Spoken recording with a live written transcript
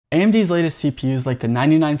AMD's latest CPUs like the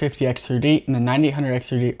 9950X3D and the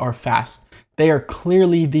 9800X3D are fast. They are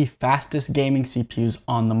clearly the fastest gaming CPUs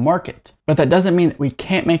on the market. But that doesn't mean that we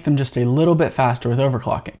can't make them just a little bit faster with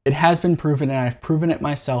overclocking. It has been proven, and I've proven it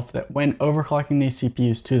myself, that when overclocking these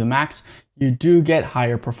CPUs to the max, you do get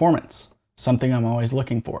higher performance, something I'm always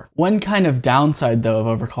looking for. One kind of downside though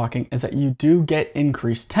of overclocking is that you do get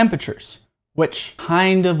increased temperatures, which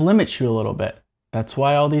kind of limits you a little bit. That's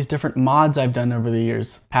why all these different mods I've done over the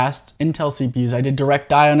years, past Intel CPUs, I did direct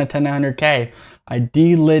die on a 10900K, I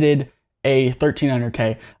delidded a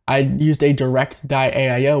 13900K. I used a direct die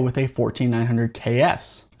AIO with a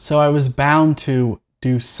 14900KS. So I was bound to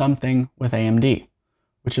do something with AMD,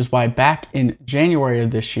 which is why back in January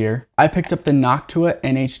of this year, I picked up the Noctua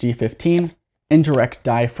NHD15 in direct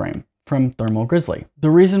die frame from Thermal Grizzly.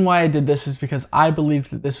 The reason why I did this is because I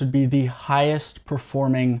believed that this would be the highest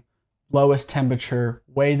performing, lowest temperature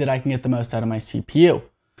way that I can get the most out of my CPU.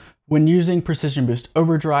 When using Precision Boost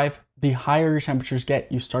Overdrive, the higher your temperatures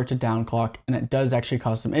get, you start to downclock, and it does actually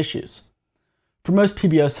cause some issues. For most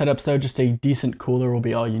PBO setups though, just a decent cooler will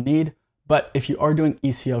be all you need. But if you are doing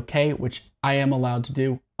ECLK, which I am allowed to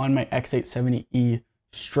do on my X870E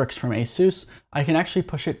Strix from ASUS, I can actually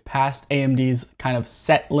push it past AMD's kind of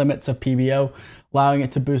set limits of PBO, allowing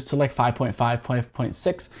it to boost to like 5.5,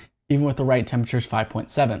 5.6, even with the right temperatures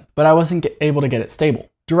 5.7. But I wasn't able to get it stable.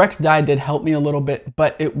 Direct die did help me a little bit,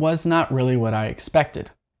 but it was not really what I expected.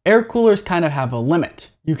 Air coolers kind of have a limit.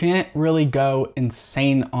 You can't really go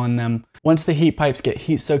insane on them. Once the heat pipes get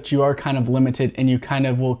heat soaked, you are kind of limited, and you kind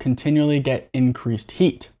of will continually get increased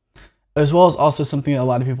heat. As well as also something that a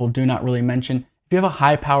lot of people do not really mention, if you have a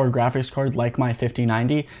high powered graphics card like my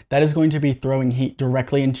 5090, that is going to be throwing heat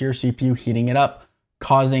directly into your CPU, heating it up,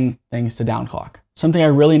 causing things to downclock. Something I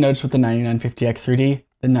really noticed with the 9950X3D,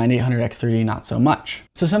 the 9800X3D not so much.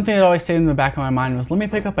 So something that always stayed in the back of my mind was, let me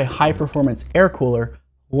pick up a high performance air cooler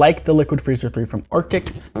like the Liquid Freezer 3 from Arctic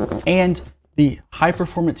and the high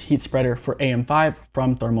performance heat spreader for AM5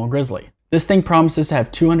 from Thermal Grizzly. This thing promises to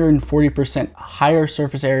have 240% higher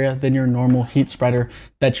surface area than your normal heat spreader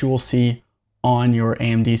that you will see on your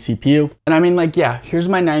AMD CPU. And I mean, like, yeah, here's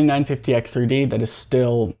my 9950X3D that is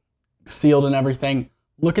still sealed and everything.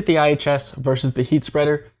 Look at the IHS versus the heat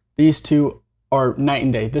spreader. These two are night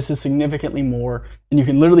and day. This is significantly more, and you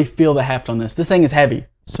can literally feel the heft on this. This thing is heavy.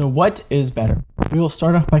 So what is better? We will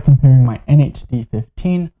start off by comparing my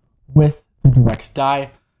NHD15 with the direct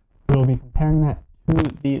die. We will be comparing that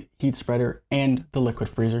to the heat spreader and the Liquid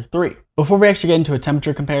Freezer 3. Before we actually get into a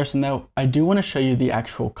temperature comparison though, I do want to show you the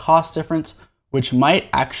actual cost difference, which might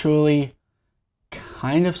actually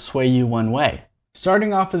kind of sway you one way.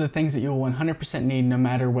 Starting off with the things that you will 100% need no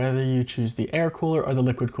matter whether you choose the air cooler or the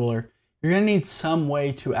liquid cooler, you're going to need some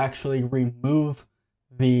way to actually remove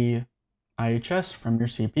the IHS from your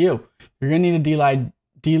CPU. You're going to need a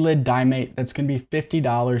D-lid die mate that's going to be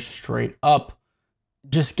 $50 straight up.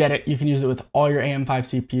 Just get it. You can use it with all your AM5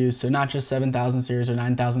 CPUs, so not just 7000 series or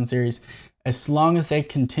 9000 series. As long as they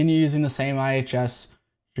continue using the same IHS,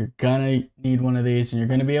 you're going to need one of these and you're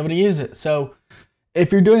going to be able to use it. So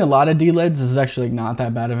if you're doing a lot of D-lids, this is actually not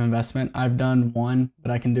that bad of an investment. I've done one, but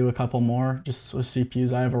I can do a couple more just with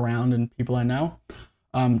CPUs I have around and people I know.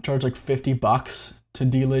 Charge like $50 to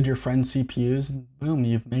D-lid your friend's CPUs, and boom,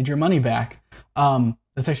 you've made your money back.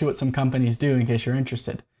 That's actually what some companies do, in case you're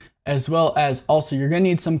interested. As well as also, you're gonna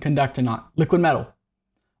need some conductant liquid metal.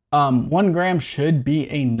 1 gram should be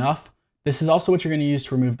enough. This is also what you're gonna use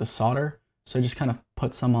to remove the solder. So just kind of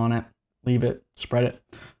put some on it, leave it, spread it.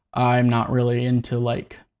 I'm not really into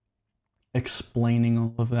like explaining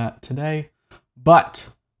all of that today, but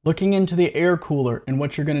looking into the air cooler and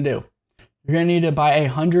what you're gonna do. You're gonna need to buy a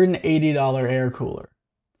 $180 air cooler.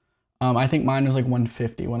 I think mine was like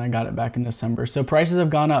 $150 when I got it back in December. So prices have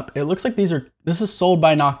gone up. It looks like this is sold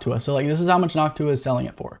by Noctua. So like this is how much Noctua is selling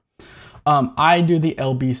it for. I do the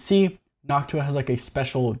LBC. Noctua has like a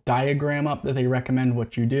special diagram up that they recommend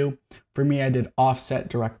what you do. For me, I did offset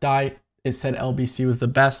direct die. It said LBC was the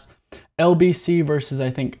best. LBC versus I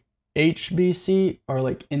think HBC are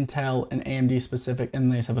like Intel and AMD specific,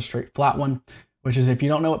 and they just have a straight flat one, which is if you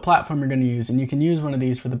don't know what platform you're going to use, and you can use one of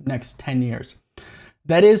these for the next 10 years.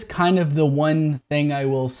 That is kind of the one thing I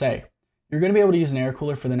will say. You're going to be able to use an air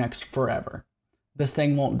cooler for the next forever. This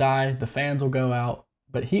thing won't die, the fans will go out,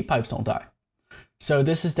 but heat pipes don't die. So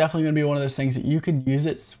this is definitely going to be one of those things that you could use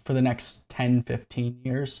it for the next 10, 15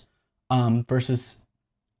 years versus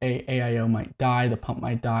a AIO might die, the pump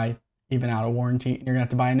might die, even out of warranty, and you're going to have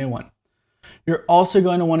to buy a new one. You're also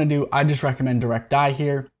going to want to do, I just recommend direct die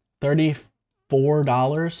here,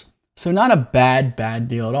 $34. So not a bad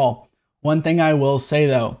deal at all. One thing I will say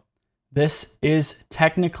though, This is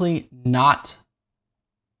technically not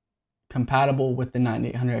compatible with the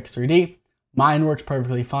 9800X3D. Mine works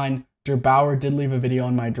perfectly fine. Bauer did leave a video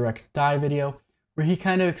on my direct die video where he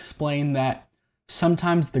kind of explained that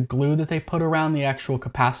sometimes the glue that they put around the actual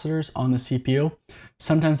capacitors on the CPU,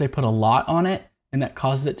 sometimes they put a lot on it and that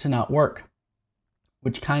causes it to not work,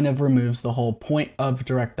 which kind of removes the whole point of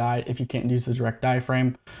direct die if you can't use the direct die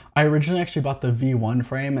frame. I originally actually bought the V1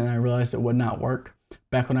 frame and I realized it would not work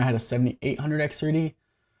back when I had a 7800X3D.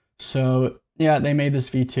 So yeah, they made this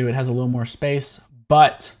V2. It has a little more space,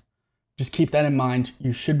 but just keep that in mind.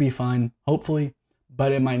 You should be fine, hopefully,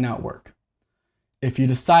 but it might not work. If you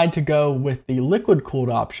decide to go with the liquid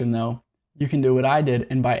cooled option though, you can do what I did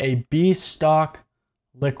and buy a B stock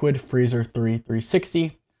liquid freezer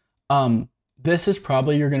 360. This is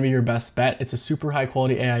probably going to be your best bet. It's a super high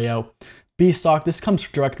quality AIO. B stock, this comes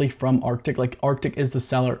directly from Arctic. Like Arctic is the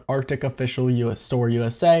seller, Arctic official US store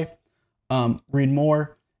USA. Read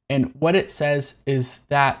more. And what it says is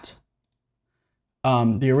that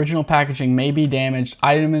the original packaging may be damaged.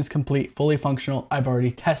 Item is complete, fully functional. I've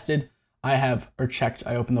already tested. I have, or checked,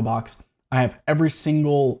 I opened the box. I have every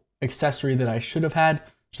single accessory that I should have had.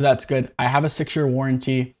 So that's good. I have a 6-year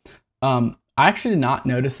warranty. I actually did not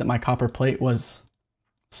notice that my copper plate was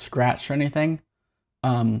scratched or anything.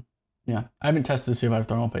 Yeah, I haven't tested to see if I have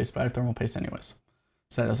thermal paste, but I have thermal paste anyways.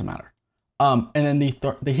 So that doesn't matter. And then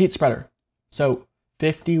the heat spreader. So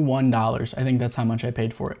 $51. I think that's how much I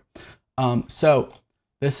paid for it. So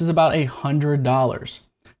this is about $100.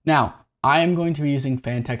 Now, I am going to be using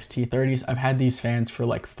Fantex T30s. I've had these fans for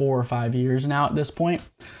like 4 or 5 years now at this point.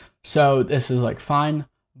 So this is like fine.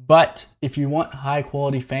 But if you want high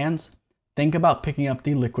quality fans, think about picking up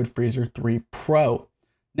the Liquid Freezer 3 Pro.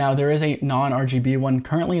 Now there is a non-RGB one.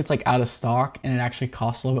 Currently it's like out of stock and it actually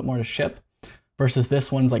costs a little bit more to ship versus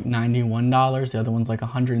this one's like $91. The other one's like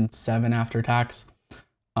 $107 after tax.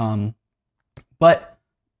 But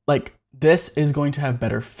like this is going to have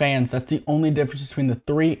better fans. That's the only difference between the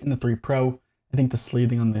 3 and the 3 Pro. I think the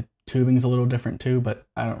sleeving on the tubing is a little different too, but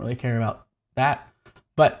I don't really care about that.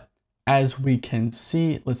 But as we can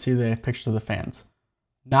see, let's see the pictures of the fans.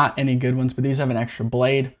 Not any good ones, but these have an extra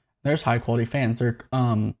blade. There's high quality fans. They're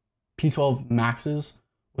P12 Maxes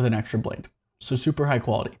with an extra blade. So super high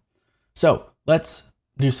quality. So let's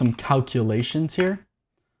do some calculations here.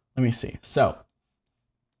 Let me see. So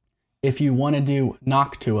if you want to do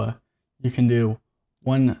Noctua, you can do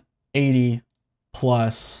 180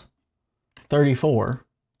 plus 34,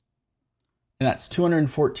 and that's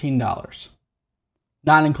 $214.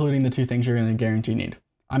 Not including the 2 things you're going to guarantee need.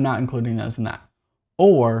 I'm not including those in that.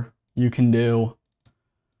 Or you can do,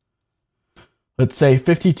 let's say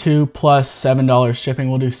 52 plus $7 shipping.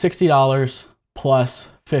 We'll do $60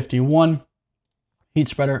 plus 51. Heat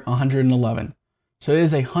spreader, 111. So it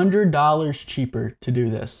is $100 cheaper to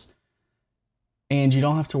do this. And you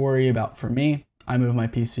don't have to worry about, for me, I move my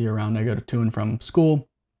PC around. I go to and from school.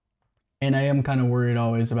 And I am kind of worried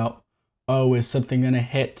always about, oh, is something going to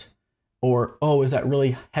hit? Or, oh, is that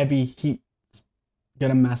really heavy heat going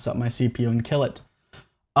to mess up my CPU and kill it?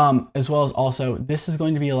 As well as also, this is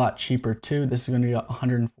going to be a lot cheaper too. This is going to be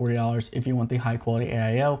 $140 if you want the high quality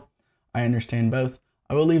AIO. I understand both.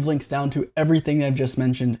 I will leave links down to everything that I've just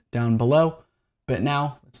mentioned down below. But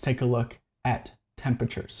now let's take a look at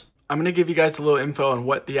temperatures. I'm going to give you guys a little info on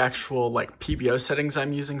what the actual like PBO settings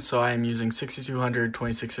I'm using. So I am using 6200,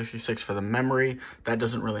 2666 for the memory. That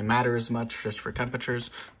doesn't really matter as much just for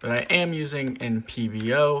temperatures, but I am using in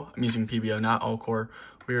PBO. I'm using PBO, not all core.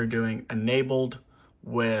 We are doing enabled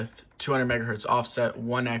with 200 megahertz offset,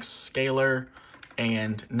 1x scalar,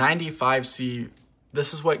 and 95C.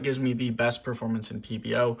 This is what gives me the best performance in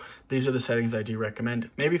PBO. These are the settings I do recommend.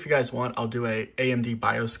 Maybe if you guys want, I'll do a AMD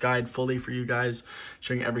BIOS guide fully for you guys,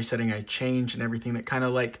 showing every setting I change and everything that kind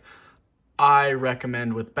of like I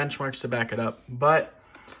recommend with benchmarks to back it up. But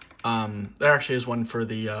there actually is one for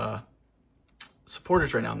the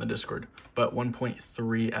supporters right now in the Discord, but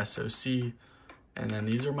 1.3 SoC, and then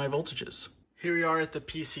these are my voltages. Here we are at the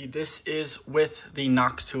PC. This is with the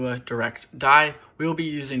Noctua Direct Die. We will be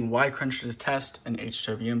using Y-Crunch to test and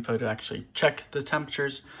HW Info to actually check the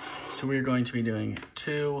temperatures. So we're going to be doing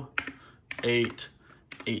 2, 8,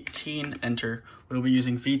 18, enter. We'll be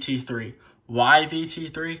using VT3. Why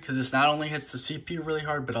VT3? Because this not only hits the CPU really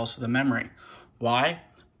hard, but also the memory. Why?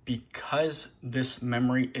 Because this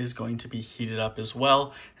memory is going to be heated up as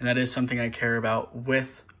well. And that is something I care about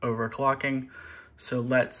with overclocking. So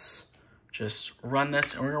let's just run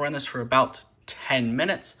this, and we're gonna run this for about 10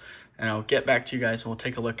 minutes, and I'll get back to you guys and we'll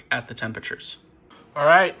take a look at the temperatures. All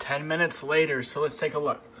right, 10 minutes later, so let's take a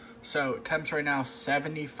look. So temps right now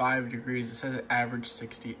 75 degrees. It says it average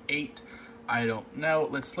 68. I don't know.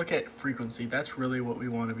 Let's look at frequency. That's really what we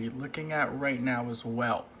want to be looking at right now as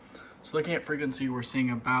well. So looking at frequency, we're seeing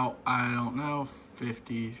about, I don't know,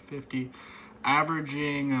 50,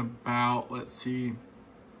 averaging about, let's see,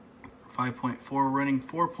 5.4, running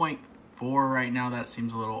 4.4 right now. That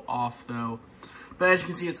seems a little off though. But as you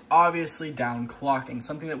can see, it's obviously down clocking,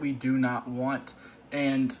 something that we do not want.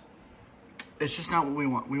 And it's just not what we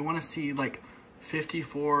want. We want to see like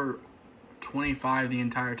 54, 25 the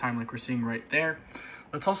entire time like we're seeing right there.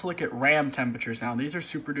 Let's also look at RAM temperatures now. These are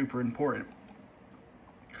super duper important.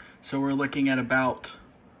 So we're looking at about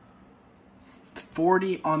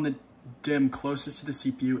 40 on the DIMM closest to the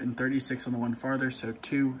CPU and 36 on the one farther, so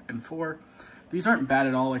 2 and 4. These aren't bad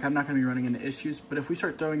at all. Like, I'm not going to be running into issues, but if we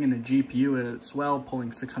start throwing in a GPU as well,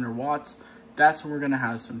 pulling 600 watts, that's when we're going to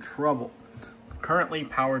have some trouble. Currently,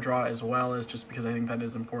 power draw as well, is just because I think that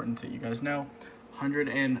is important that you guys know,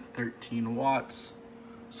 113 watts.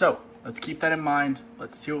 So let's keep that in mind.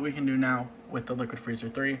 Let's see what we can do now with the Liquid Freezer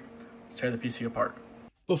 3. Let's tear the PC apart.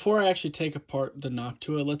 Before I actually take apart the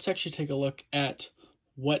Noctua, let's actually take a look at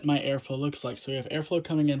what my airflow looks like. So we have airflow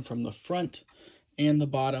coming in from the front and the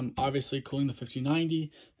bottom, obviously cooling the 5090,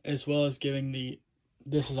 as well as giving the,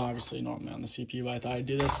 this is obviously normally on the CPU, but I thought I'd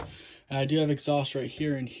do this. And I do have exhaust right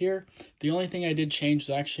here and here. The only thing I did change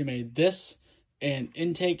was I actually made this an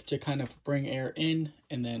intake to kind of bring air in,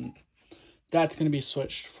 and then that's going to be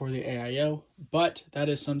switched for the AIO, but that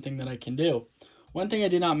is something that I can do. One thing I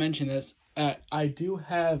did not mention is I do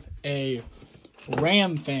have a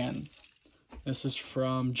RAM fan. This is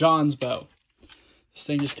from John's Bow. This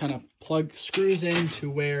thing just kind of screws into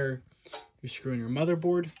where you screw in your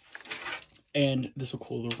motherboard, and this will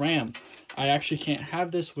cool the RAM. I actually can't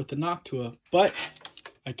have this with the Noctua, but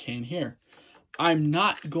I can here. I'm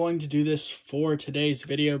not going to do this for today's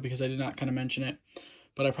video because I did not kind of mention it,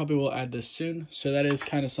 but I probably will add this soon. So that is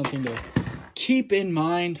kind of something to keep in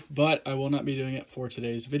mind, but I will not be doing it for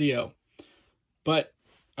today's video. But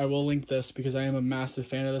I will link this because I am a massive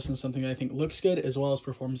fan of this and something that I think looks good as well as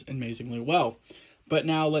performs amazingly well. But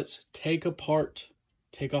now let's take off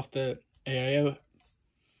the AIO,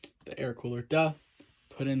 the air cooler,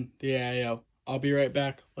 put in the AIO. I'll be right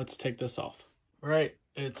back. Let's take this off. All right,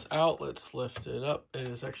 it's out. Let's lift it up. It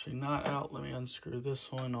is actually not out. Let me unscrew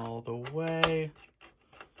this one all the way.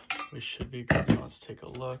 We should be good now. Let's take a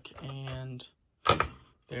look, and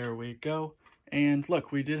there we go. And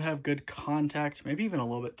look, we did have good contact, maybe even a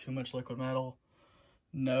little bit too much liquid metal.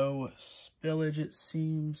 No spillage, it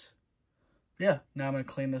seems. Yeah, now I'm going to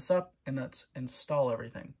clean this up, and let's install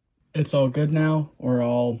everything. It's all good now. We're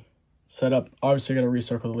all set up. Obviously, I got to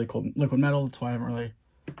recircle the liquid metal.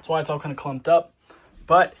 That's why it's all kind of clumped up.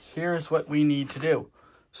 But here's what we need to do.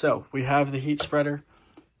 So we have the heat spreader.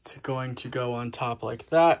 It's going to go on top like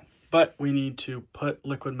that, but we need to put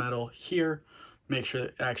liquid metal here. Make sure that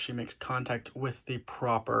it actually makes contact with the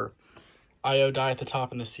proper IO die at the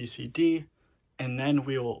top and the CCD, and then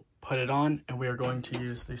we will put it on, and we are going to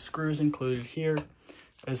use the screws included here,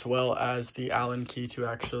 as well as the Allen key to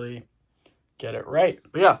actually get it right.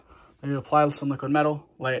 But yeah, maybe apply some liquid metal,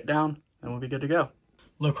 lay it down, and we'll be good to go.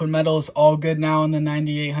 Liquid metal is all good now on the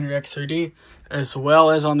 9800X3D, as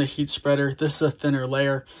well as on the heat spreader. This is a thinner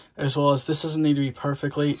layer, as well as this doesn't need to be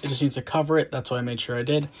perfectly. It just needs to cover it. That's why I made sure I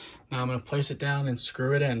did. Now I'm going to place it down and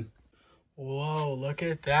screw it in. Whoa, look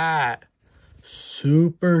at that.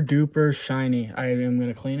 Super duper shiny. I am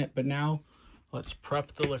going to clean it, but now let's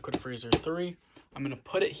prep the Liquid Freezer 3. I'm going to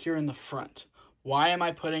put it here in the front. Why am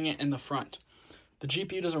I putting it in the front? The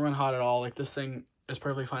GPU doesn't run hot at all. Like, this thing is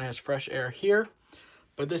perfectly fine. It has fresh air here.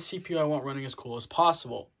 But this CPU I want running as cool as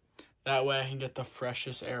possible. That way I can get the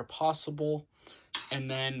freshest air possible,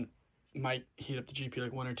 and then might heat up the GPU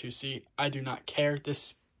like 1 or 2 C. I do not care.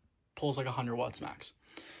 This pulls like 100 watts max.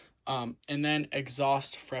 And then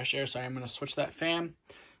exhaust fresh air. So I'm going to switch that fan,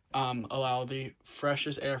 allow the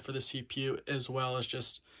freshest air for the CPU, as well as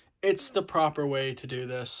just, it's the proper way to do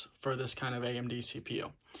this for this kind of AMD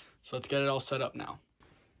CPU. So let's get it all set up now.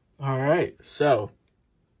 All right, so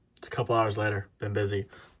it's a couple hours later, been busy,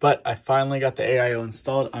 but I finally got the AIO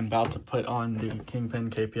installed. I'm about to put on the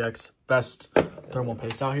Kingpin KPX, best thermal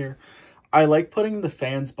paste out here. I like putting the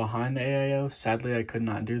fans behind the AIO. Sadly, I could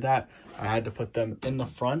not do that. I had to put them in the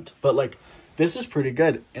front, but like, this is pretty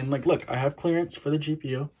good. And like, look, I have clearance for the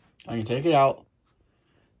GPU. I can take it out.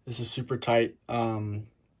 This is super tight.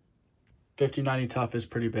 5090 tough is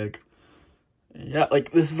pretty big. Yeah,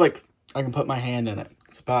 like, this is like, I can put my hand in it.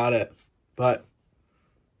 That's about it. But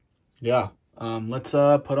yeah, let's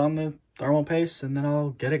put on the thermal paste, and then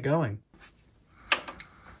I'll get it going.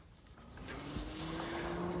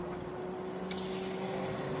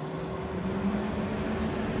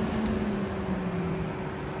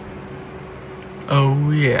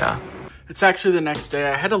 Oh yeah. It's actually the next day.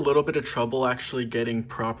 I had a little bit of trouble actually getting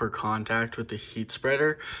proper contact with the heat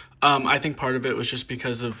spreader. I think part of it was just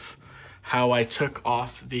because of how I took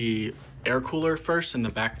off the air cooler first and the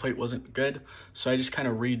back plate wasn't good. So I just kind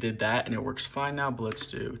of redid that and it works fine now. But let's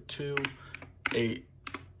do 2, 8,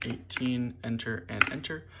 18, enter and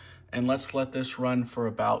enter. And let's let this run for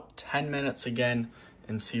about 10 minutes again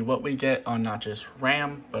and see what we get on not just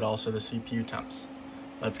RAM, but also the CPU temps.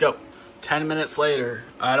 Let's go. 10 minutes later,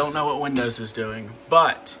 I don't know what Windows is doing,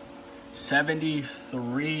 but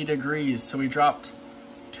 73 degrees. So we dropped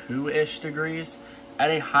 2-ish degrees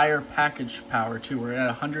at a higher package power too. We're at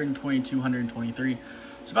 122, 123.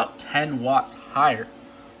 It's about 10 watts higher.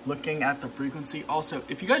 Looking at the frequency. Also,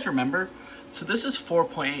 if you guys remember, so this is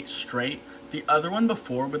 4.8 straight. The other one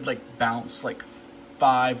before would like bounce like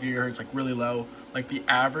 5 gigahertz, like really low. Like the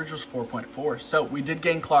average was 4.4. So we did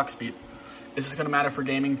gain clock speed. Is this going to matter for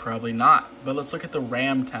gaming? Probably not. But let's look at the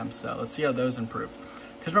RAM temps though. Let's see how those improved.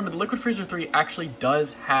 Because remember, the Liquid Freezer 3 actually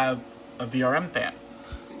does have a VRM fan.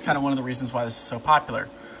 It's kind of one of the reasons why this is so popular.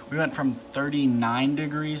 We went from 39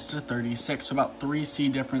 degrees to 36, so about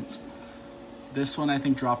 3C difference. This one I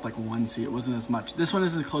think dropped like 1C. It wasn't as much. This one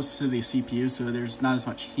is as close to the CPU, so there's not as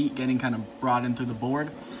much heat getting kind of brought in through the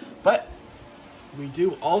board. But we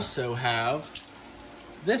do also have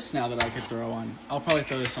this now that I could throw on. I'll probably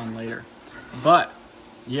throw this on later. But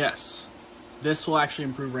yes, this will actually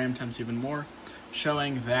improve RAM temps even more,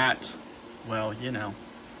 showing that, well, you know,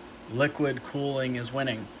 liquid cooling is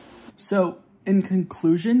winning. So in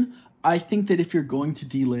conclusion, I think that if you're going to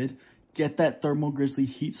delid, get that Thermal Grizzly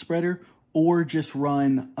heat spreader, or just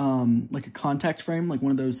run like a contact frame, like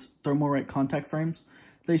one of those Thermalright contact frames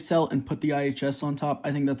they sell, and put the IHS on top.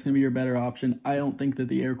 I think that's going to be your better option. I don't think that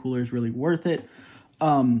the air cooler is really worth it.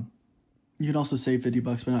 You can also save 50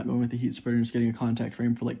 bucks by not going with the heat spreader and just getting a contact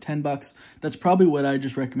frame for like 10 bucks. That's probably what I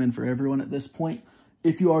just recommend for everyone at this point.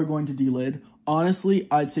 If you are going to delid, honestly,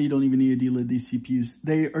 I'd say you don't even need to delid these CPUs.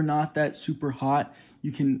 They are not that super hot.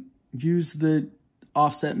 You can use the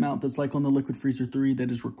offset mount that's like on the Liquid Freezer 3 that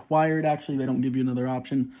is required. Actually, they don't give you another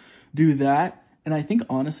option. Do that. And I think,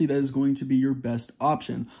 honestly, that is going to be your best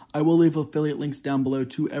option. I will leave affiliate links down below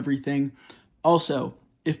to everything. Also,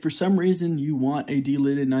 if for some reason you want a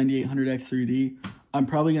delidded 9800X3D, I'm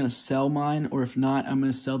probably going to sell mine, or if not, I'm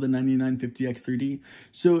going to sell the 9950X3D.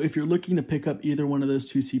 So if you're looking to pick up either one of those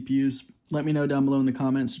two CPUs, let me know down below in the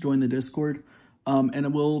comments, join the Discord, and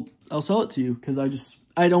I'll sell it to you, because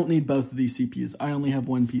I don't need both of these CPUs. I only have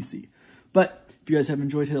one PC. But if you guys have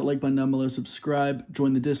enjoyed, hit that like button down below, subscribe,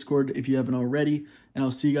 join the Discord if you haven't already, and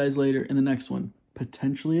I'll see you guys later in the next one.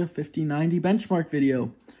 Potentially a 5090 benchmark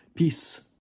video. Peace.